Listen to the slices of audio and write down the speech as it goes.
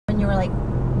were like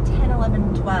 10,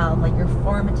 11, 12, like your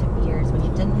formative years when you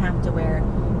didn't have to wear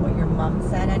what your mom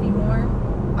said anymore.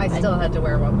 I still had to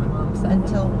wear what my mom said.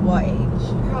 Until what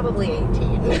age? Probably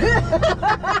 18.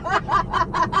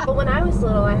 But when I was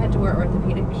little, I had to wear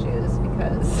orthopedic shoes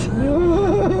because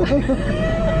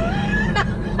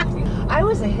I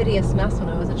was a hideous mess when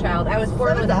I was a child. I was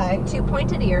born with 2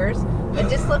 pointed ears, a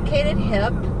dislocated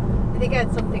hip. I think I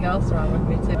had something else wrong with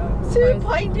me too. 2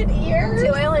 pointed ears?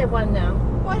 2, I only have 1 now.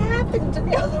 What happened to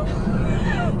the other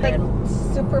one? Like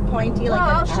super pointy, well, like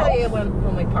I'll show you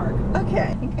when we park. Okay,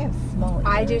 I think I have small ears.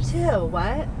 I do too.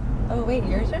 What? Oh wait,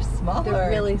 yours are smaller. They're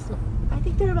really small. I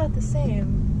think they're about the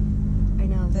same. I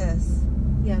know. This.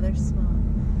 Yeah, they're small.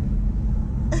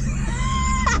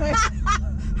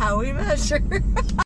 How we measure.